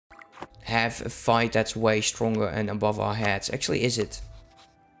have a fight that's way stronger and above our heads. Actually, is it?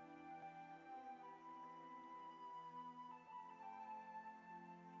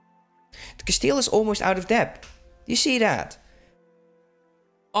 The Castile is almost out of debt. Do you see that?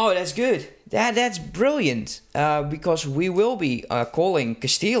 Oh, that's good. That's brilliant. Because we will be calling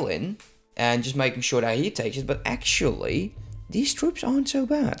Castile in and just making sure that he takes it. But actually, these troops aren't so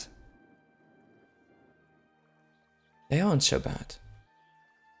bad. They aren't so bad.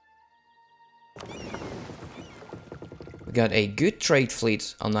 We got a good trade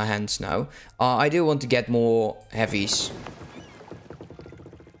fleet on our hands now. I do want to get more heavies.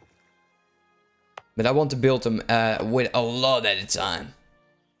 But I want to build them with a lot at a time.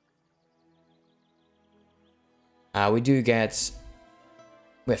 We do get...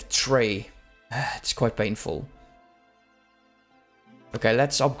 We have Trey. It's quite painful. Okay,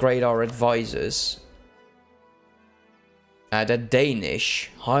 let's upgrade our advisors. The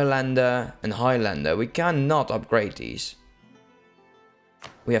Danish, Highlander and Highlander. We cannot upgrade these.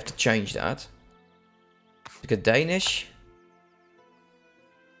 We have to change that. Look at Danish.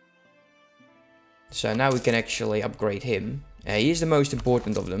 So now we can actually upgrade him. He is the most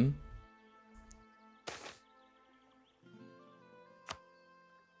important of them.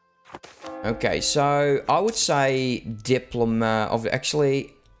 Okay, so I would say diplomat of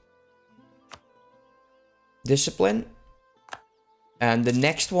actually discipline. And the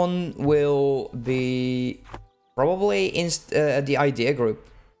next one will be probably the idea group.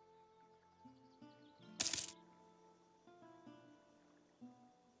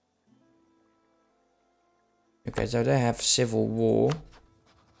 Okay, so they have civil war.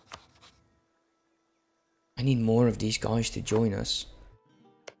 I need more of these guys to join us.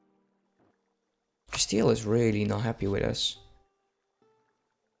 Castile is really not happy with us.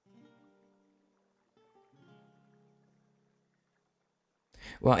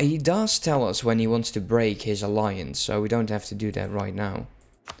 Well, he does tell us when he wants to break his alliance, so we don't have to do that right now.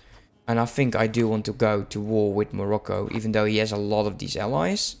 And I think I do want to go to war with Morocco, even though he has a lot of these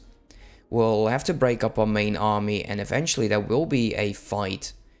allies. We'll have to break up our main army, and eventually there will be a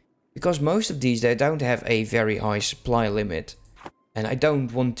fight. Because most of these, they don't have a very high supply limit. And I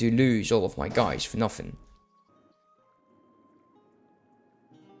don't want to lose all of my guys for nothing.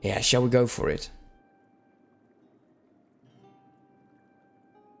 Yeah, shall we go for it?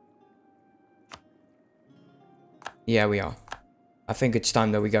 Yeah, we are. I think it's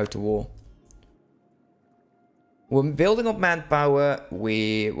time that we go to war. We're building up manpower.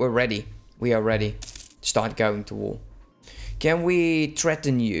 We're ready. We are ready to start going to war. Can we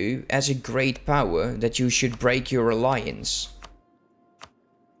threaten you as a great power that you should break your alliance?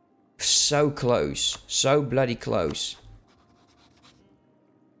 So close. So bloody close.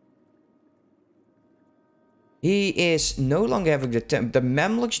 He is no longer having the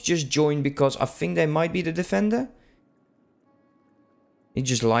Mamluks just joined because I think they might be the defender. He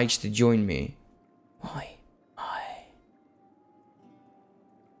just likes to join me. Why? Why?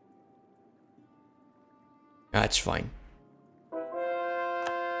 That's fine.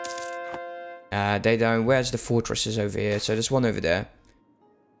 They don't... Where's the fortresses over here? So there's one over there.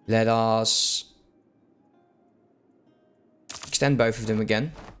 Let us... extend both of them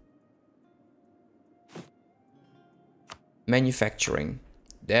again. Manufacturing.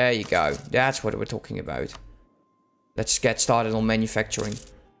 There you go. That's what we're talking about. Let's get started on manufacturing.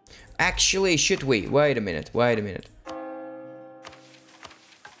 Actually, should we? Wait a minute. Wait a minute.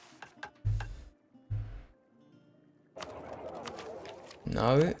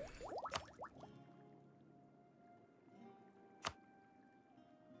 No.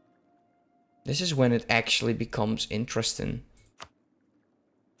 This is when it actually becomes interesting.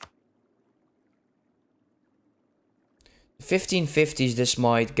 The 1550s, this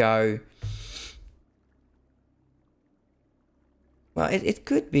might go... Well, it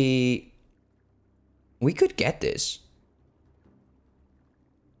could be... We could get this.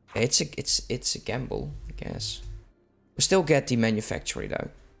 It's a gamble, I guess. We still get the manufactory though.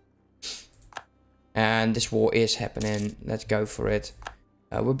 And this war is happening. Let's go for it.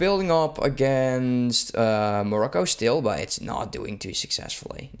 We're building up against Morocco still, but it's not doing too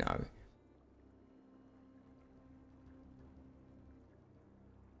successfully. No.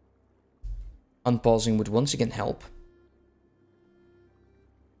 Unpausing would once again help.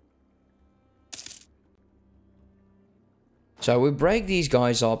 So we break these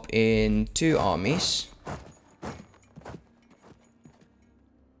guys up in 2 armies.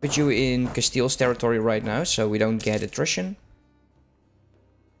 Put you in Castile's territory right now, so we don't get attrition.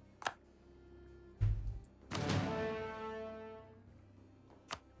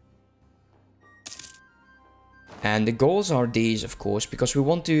 And And the goals are these, of course, because we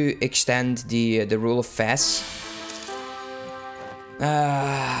want to extend the rule of Fez.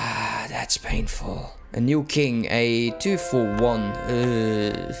 That's painful. A new king, a 2-for-1.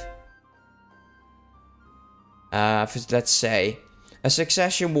 Let's say a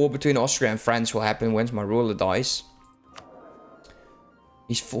succession war between Austria and France will happen once my ruler dies.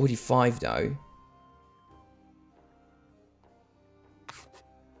 He's 45 though.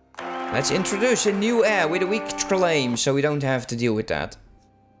 Let's introduce a new heir with a weak claim, so we don't have to deal with that.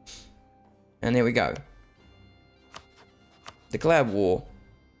 And here we go. Declare war.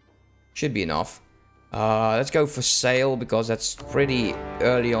 Should be enough. Let's go for sale, because that's pretty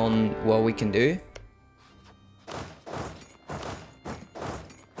early on what we can do.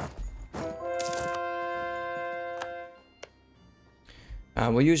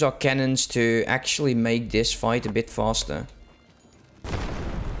 We'll use our cannons to actually make this fight a bit faster.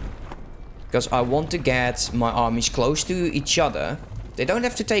 Because I want to get my armies close to each other. They don't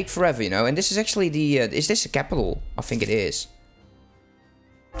have to take forever, you know. And this is actually the... is this the capital? I think it is.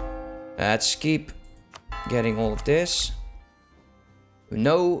 Let's keep getting all of this.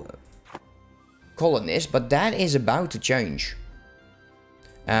 No colonists, but that is about to change.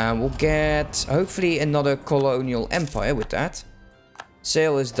 We'll get, hopefully, another colonial empire with that.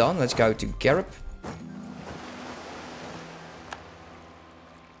 Sale is done. Let's go to Garib.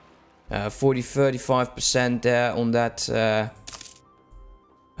 35% there on that.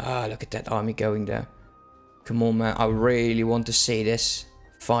 Look at that army going there. Come on, man. I really want to see this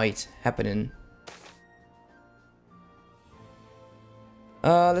fight happening.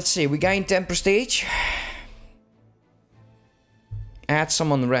 Let's see. We gain 10 prestige. Add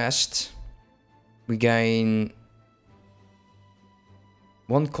some unrest. We gain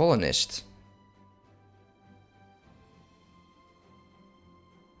 1 colonist.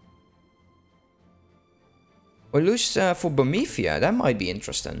 We lose for Bohemia. That might be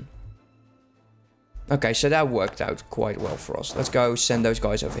interesting. Okay, so that worked out quite well for us. Let's go send those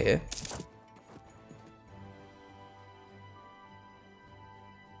guys over here.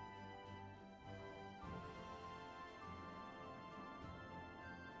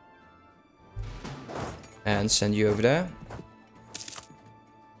 And send you over there.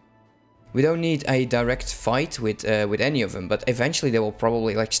 We don't need a direct fight with any of them, but eventually they will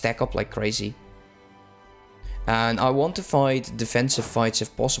probably like stack up like crazy. And I want to fight defensive fights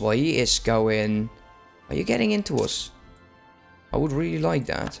if possible. He is going... Are you getting into us? I would really like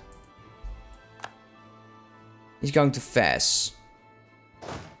that. He's going to Fez.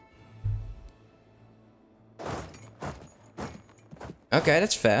 Okay,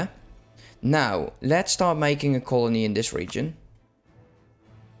 that's fair. Now, let's start making a colony in this region.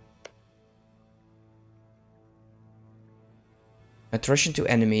 Attrition to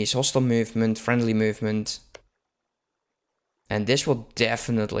enemies, hostile movement, friendly movement. And this will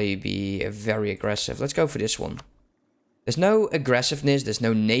definitely be very aggressive. Let's go for this one. There's no aggressiveness, there's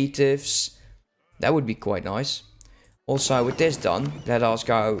no natives. That would be quite nice. Also, with this done, let us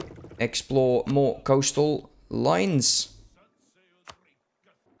go explore more coastal lines.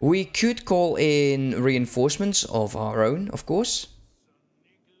 We could call in reinforcements of our own, of course.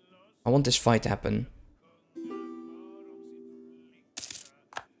 I want this fight to happen.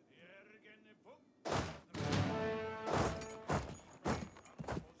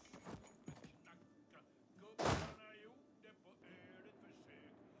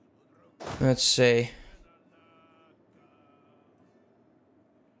 Let's see.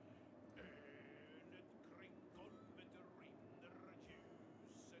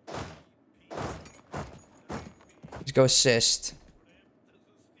 Let's go assist.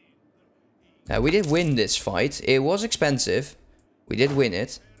 We did win this fight. It was expensive. We did win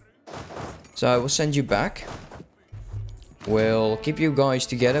it. So I will send you back. We'll keep you guys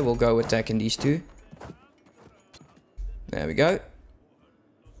together. We'll go attacking these two. There we go.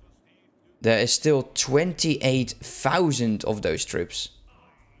 There is still 28,000 of those troops.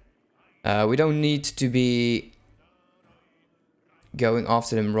 We don't need to be going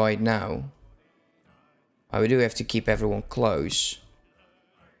after them right now. We do have to keep everyone close.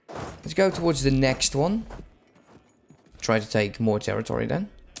 Let's go towards the next one. Try to take more territory then.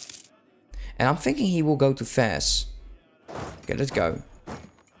 And I'm thinking he will go to Fez. Okay, let's go.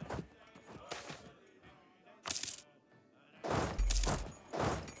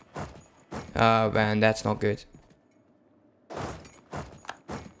 Oh man, that's not good.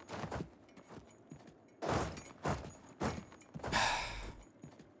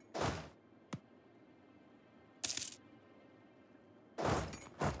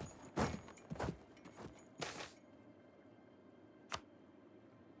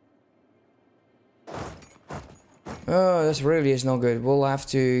 Oh, this really is not good. We'll have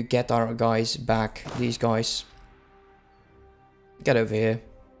to get our guys back. These guys. Get over here.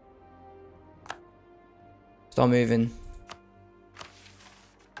 Start moving.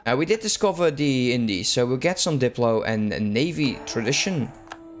 We did discover the Indies, so we'll get some Diplo and Navy tradition.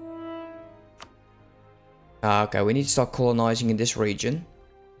 Okay, we need to start colonizing in this region.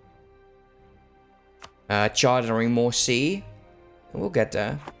 Chartering more sea. We'll get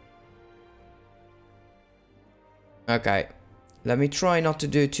there. Okay. Let me try not to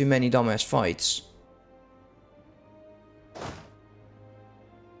do too many dumbass fights.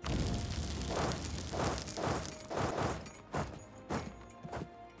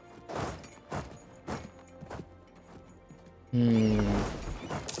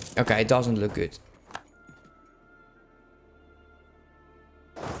 Okay, it doesn't look good.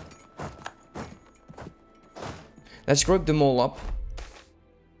 Let's group them all up.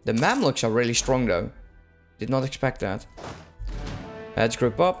 The Mamluks are really strong though. Did not expect that. Let's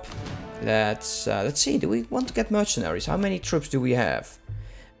group up. Let's see. Do we want to get mercenaries? How many troops do we have?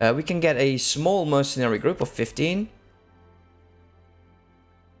 We can get a small mercenary group of 15.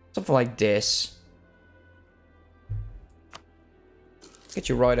 Something like this. Get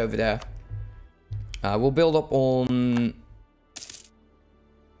you right over there. We'll build up on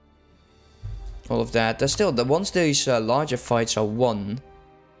all of that. There's still once these larger fights are won.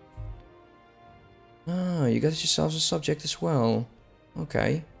 Ah, you got yourselves a subject as well.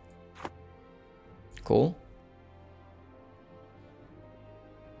 Okay. Cool.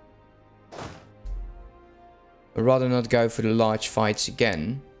 I'd rather not go for the large fights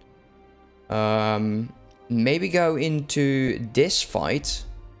again. Maybe go into this fight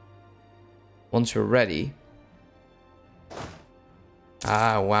once we're ready.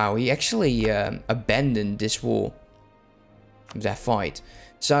 Ah, wow. He actually abandoned this war. That fight.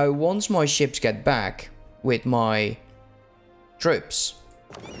 So once my ships get back with my troops,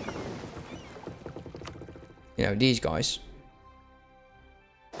 you know, these guys,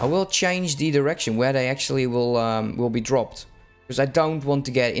 I will change the direction where they actually will be dropped, because I don't want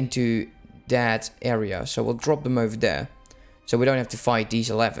to get into that area. So we'll drop them over there, so we don't have to fight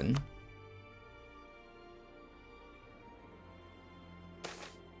these 11.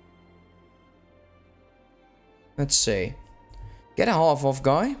 Let's see. Get a half-off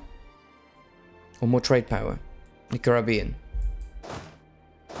guy. Or more trade power. In the Caribbean.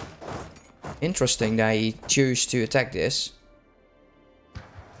 Interesting that he choose to attack this.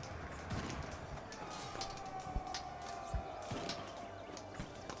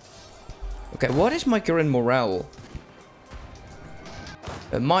 Okay, what is my current morale?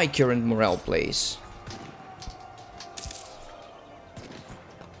 My current morale, please.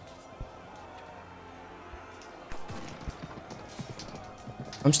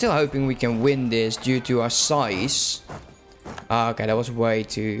 I'm still hoping we can win this due to our size. Okay, that was way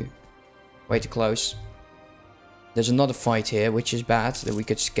too close. There's another fight here, which is bad, that we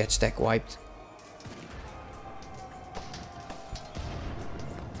could get stack wiped.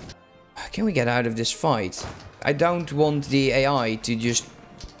 Can we get out of this fight? I don't want the AI to just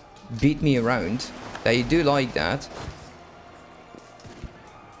beat me around. They do like that.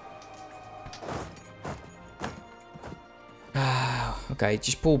 Okay,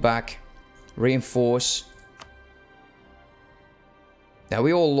 just pull back. Reinforce. Now,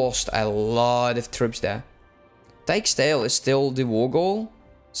 we all lost a lot of troops there. Take Stale is still the war goal.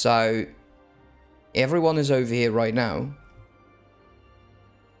 So, everyone is over here right now.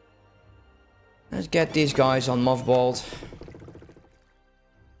 Let's get these guys on mothballed.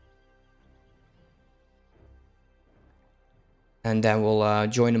 And then we'll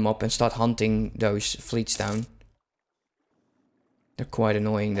join them up and start hunting those fleets down. They're quite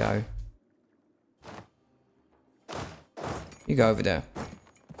annoying though. You go over there.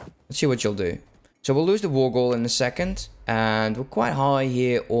 Let's see what you'll do. So we'll lose the war goal in a second. And we're quite high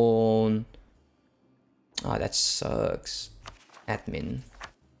here on... Ah, that sucks. Admin.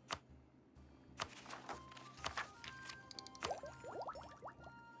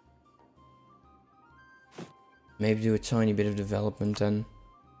 Maybe do a tiny bit of development then.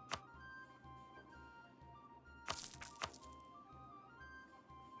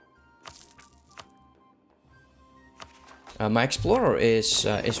 My explorer is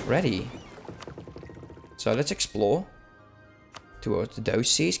ready. So let's explore towards those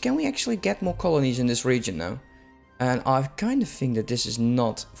seas. Can we actually get more colonies in this region now? And I kind of think that this is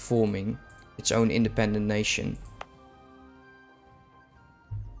not forming its own independent nation.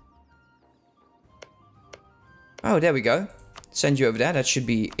 Oh, there we go. Send you over there. That should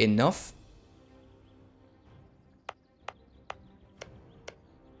be enough.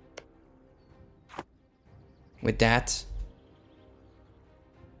 with that.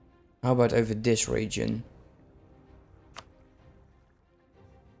 How about over this region?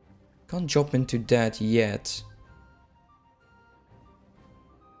 Can't jump into that yet.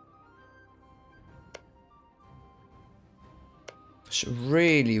 It's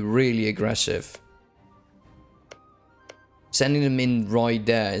really, really aggressive. Sending them in right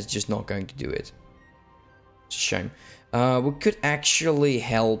there is just not going to do it. It's a shame. We could actually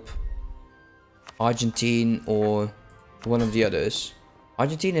help Argentine or one of the others.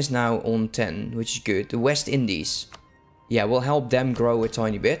 Argentina is now on 10, which is good. The West Indies. Yeah, we'll help them grow a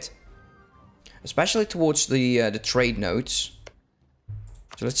tiny bit. Especially towards the trade nodes.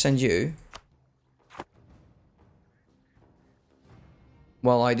 So let's send you.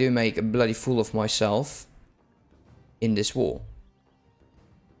 Well, I do make a bloody fool of myself in this war.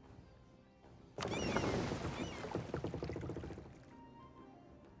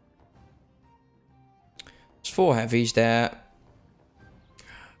 There's 4 heavies there.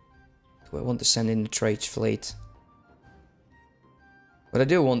 Do I want to send in the trades fleet? What I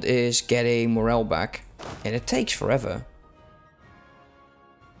do want is getting morale back. And it takes forever.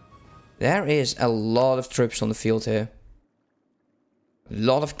 There is a lot of troops on the field here. A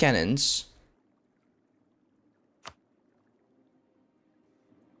lot of cannons.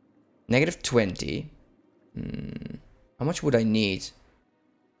 Negative 20. How much would I need?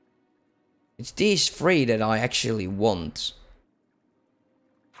 It's these 3 that I actually want.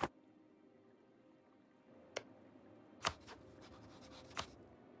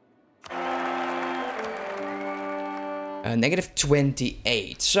 Negative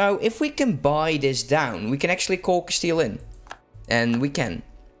 28. So if we can buy this down, we can actually call Castile in. And we can.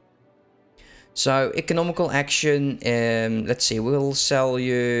 So economical action. Let's see. We'll sell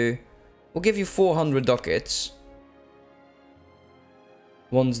you. We'll give you 400 ducats.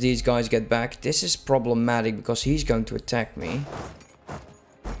 Once these guys get back. This is problematic because he's going to attack me.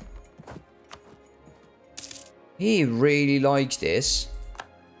 He really likes this.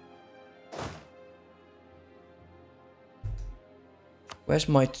 Where's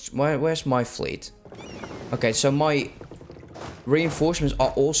my fleet? Okay, so my reinforcements are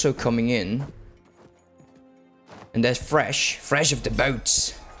also coming in. And there's fresh of the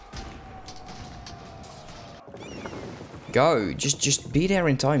boats. Go, just be there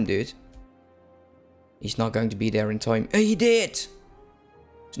in time, dude. He's not going to be there in time. Oh, he did!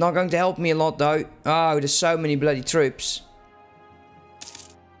 It's not going to help me a lot though. Oh, there's so many bloody troops.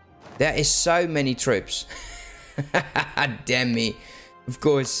 There is so many troops. Damn me. Of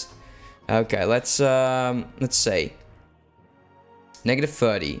course. Okay, let's say. Negative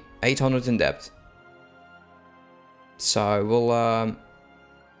 30. 800 in debt. So, we'll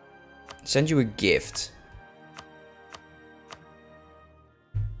send you a gift.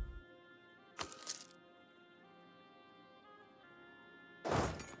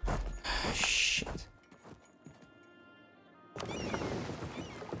 Shit.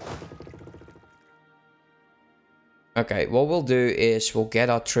 Okay, what we'll do is we'll get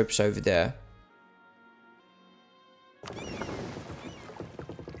our troops over there.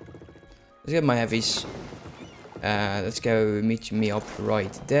 Let's get my heavies. Let's go meet me up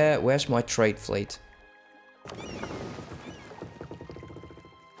right there. Where's my trade fleet?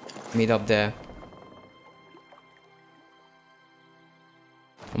 Meet up there.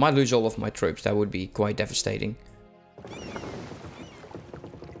 I might lose all of my troops. That would be quite devastating.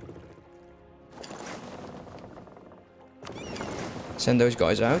 Send those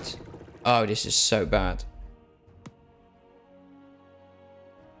guys out. Oh, this is so bad.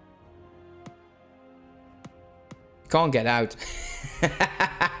 Can't get out.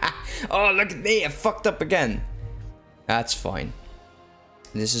 Oh, look at me. I fucked up again. That's fine.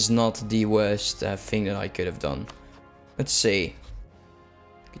 This is not the worst thing that I could have done. Let's see.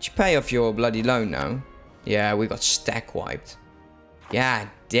 Could you pay off your bloody loan now? Yeah, we got stack wiped. Yeah,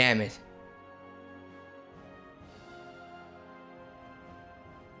 damn it.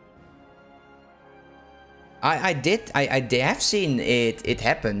 I have seen it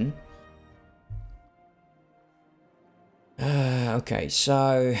happen. Okay,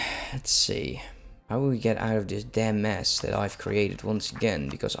 so let's see. How will we get out of this damn mess that I've created once again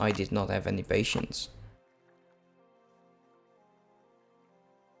because I did not have any patience?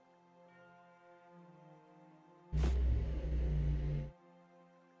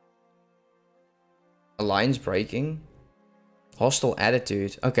 Alliance breaking. Hostile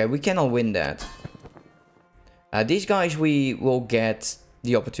attitude. Okay, we cannot win that. These guys, we will get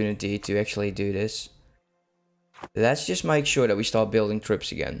the opportunity to actually do this. Let's just make sure that we start building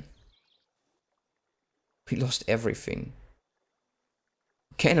troops again. We lost everything.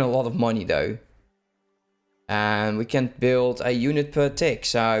 Gained a lot of money though. And we can build a unit per tick.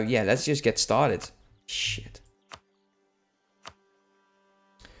 So yeah, let's just get started. Shit.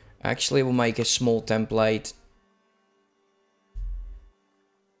 Actually, we'll make a small template.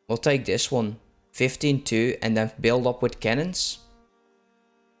 We'll take this one. 15-2 and then build up with cannons.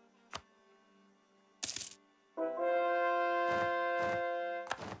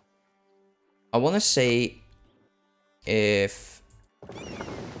 I want to see if...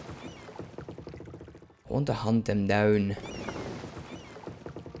 I want to hunt them down.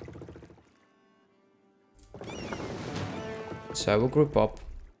 So we'll group up.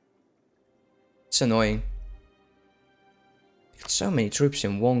 It's annoying. So many troops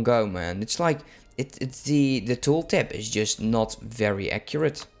in one go, man. It's like it's the tooltip is just not very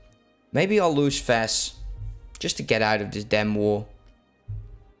accurate. Maybe I'll lose fast just to get out of this damn war.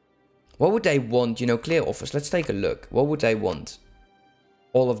 What would they want? You know, clear offers. Let's take a look. What would they want?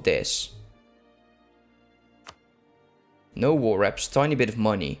 All of this. No war reps, tiny bit of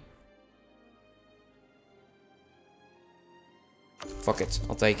money. Fuck it,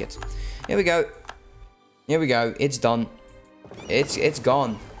 I'll take it. Here we go. Here we go. It's done. It's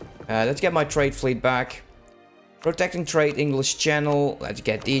gone. Let's get my trade fleet back. Protecting trade English Channel. Let's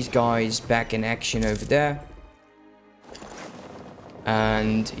get these guys back in action over there.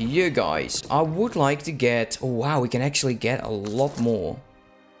 And you guys, I would like to get... Oh wow, we can actually get a lot more.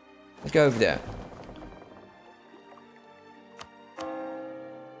 Let's go over there.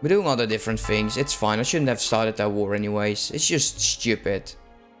 We're doing other different things. It's fine. I shouldn't have started that war anyways. It's just stupid.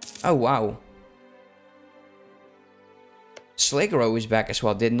 Oh, wow. Sligro is back as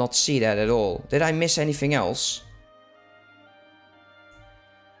well. Did not see that at all. Did I miss anything else?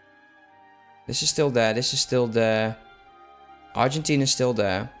 This is still there. This is still there. Argentina is still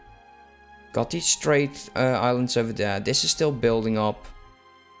there. Got these straight islands over there. This is still building up.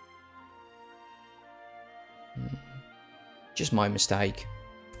 Just my mistake.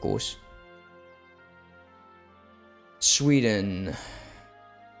 Course. Sweden.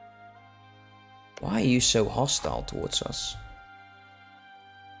 Why are you so hostile towards us?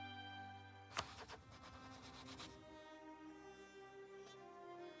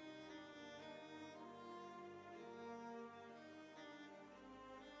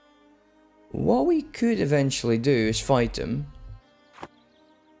 What we could eventually do is fight them.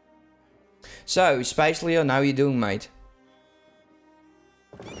 So, Space Leo, how you doing, mate?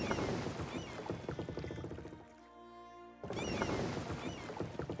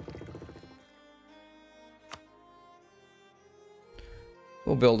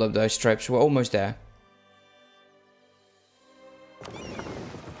 We'll build up those traps. We're almost there.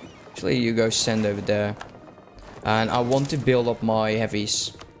 Actually, you go send over there. And I want to build up my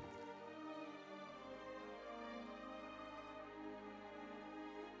heavies.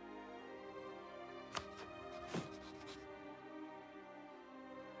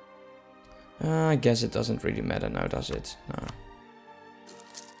 I guess it doesn't really matter now, does it? No.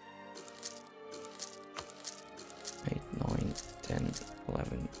 8, 9, 10,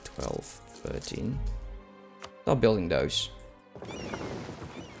 11, 12, 13. Start building those.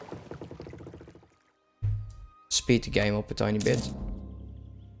 Speed the game up a tiny bit.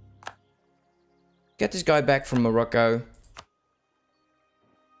 Get this guy back from Morocco.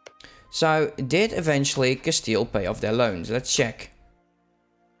 So, did eventually Castile pay off their loans? Let's check.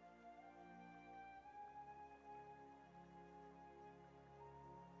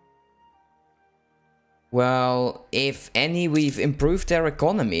 Well, if any, we've improved their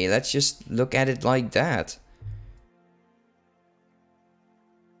economy. Let's just look at it like that.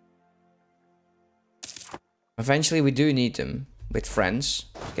 Eventually we do need them with friends.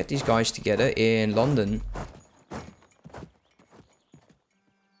 Let's get these guys together in London.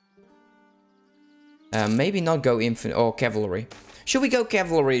 Maybe not go infantry or cavalry. Should we go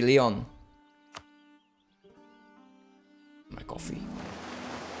cavalry, Leon? My coffee.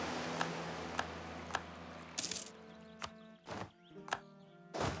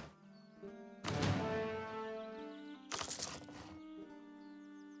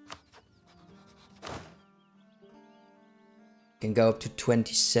 Can go up to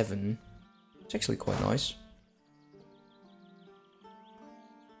 27. It's actually quite nice.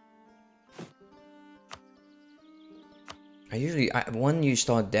 When you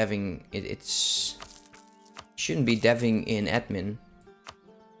start deving, it's shouldn't be deving in admin.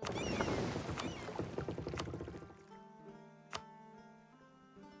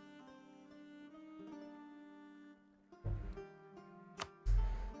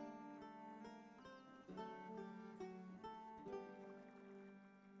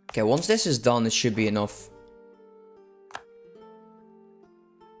 Okay, once this is done, it should be enough.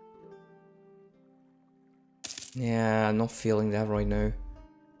 Yeah, I'm not feeling that right now.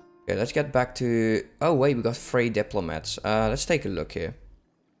 Okay, let's get back to... Oh wait, we got 3 diplomats. Let's take a look here.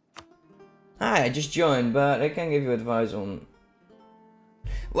 Hi, I just joined, but I can give you advice on...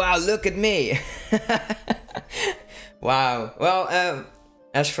 Wow, look at me! Wow. Well,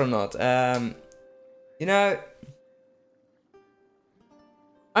 astronaut. You know...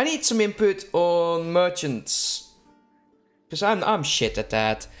 I need some input on merchants. Because I'm shit at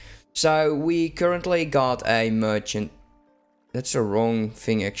that. So, we currently got a merchant. That's the wrong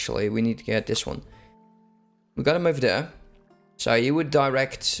thing, actually. We need to get this one. We got him over there. So, you would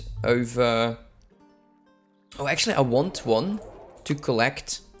direct over... Oh, actually, I want one to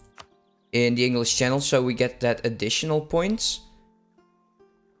collect in the English Channel, so we get that additional points.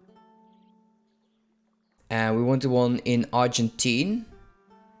 And we want the one in Argentine.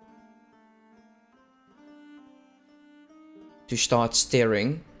 To start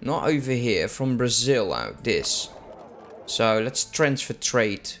steering. Not over here, from Brazil out, this. So let's transfer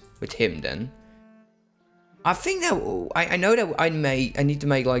trade with him then. I think that I know that I need to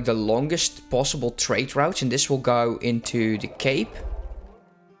make like the longest possible trade routes, and this will go into the Cape,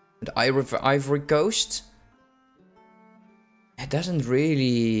 the Ivory Coast. It doesn't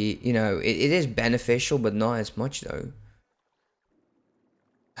really, you know, it is beneficial, but not as much though.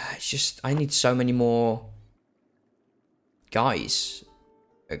 It's just I need so many more guys.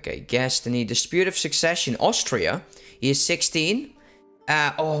 Okay, Gascony, Dispute of Succession, Austria. He is 16.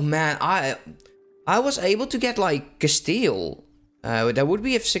 Oh man, I was able to get like Castile. There would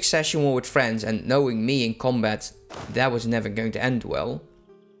be a succession war with France, and knowing me in combat, that was never going to end well.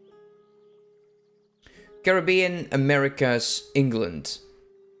 Caribbean, Americas, England.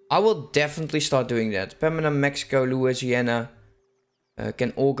 I will definitely start doing that. Panama, Mexico, Louisiana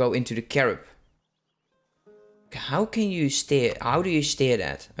can all go into the Carib. How can you steer? How do you steer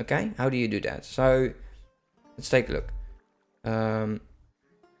that? Okay, how do you do that? So let's take a look.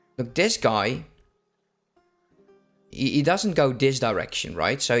 Look, this guy, he doesn't go this direction,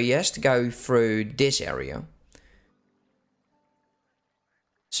 right? So he has to go through this area.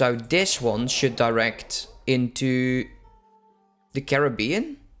 So this one should direct into the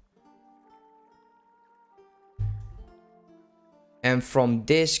Caribbean. And from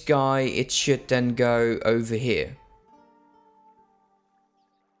this guy, it should then go over here.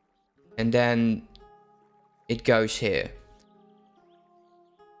 And then it goes here.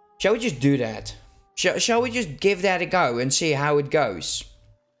 Shall we just do that? Shall we just give that a go and see how it goes?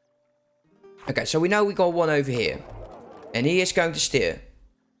 Okay, so we know we got one over here. And he is going to steer.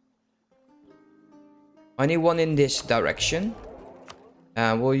 I need one in this direction.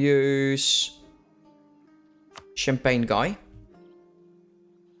 We'll use Champagne guy.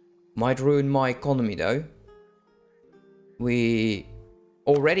 Might ruin my economy though. We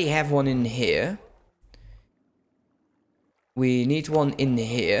already have one in here. We need one in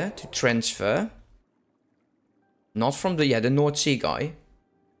here to transfer. Not from the North Sea guy.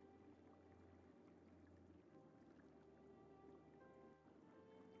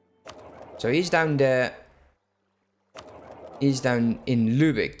 So he's down there. He's down in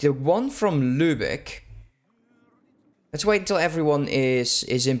Lubeck. The one from Lubeck. Let's wait until everyone is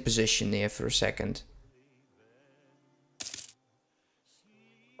in position here for a second.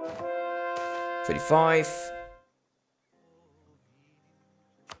 35.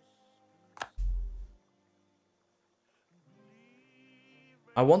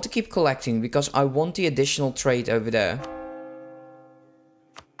 I want to keep collecting because I want the additional trade over there.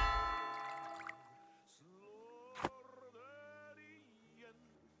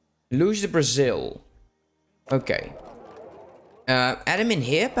 Lose the Brazil. Okay. Add him in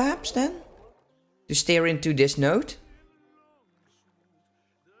here, perhaps, then? To steer into this node?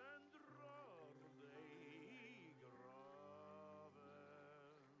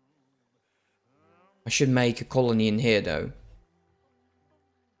 I should make a colony in here, though.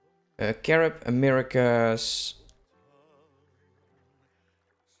 Carib, Americas...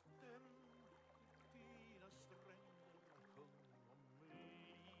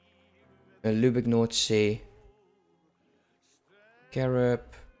 Lubeck, North Sea... Carib,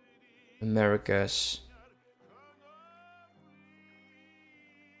 Americas.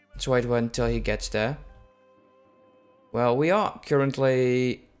 Let's wait until he gets there. Well, we are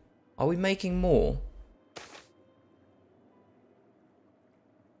currently... Are we making more?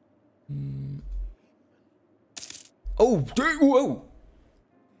 Oh, whoa!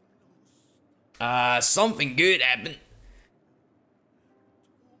 Something good happened.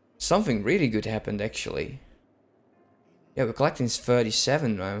 Something really good happened, actually. Yeah, we're collecting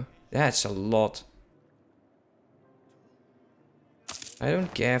 37 now. That's a lot. I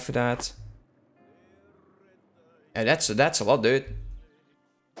don't care for that. Yeah, that's a lot, dude.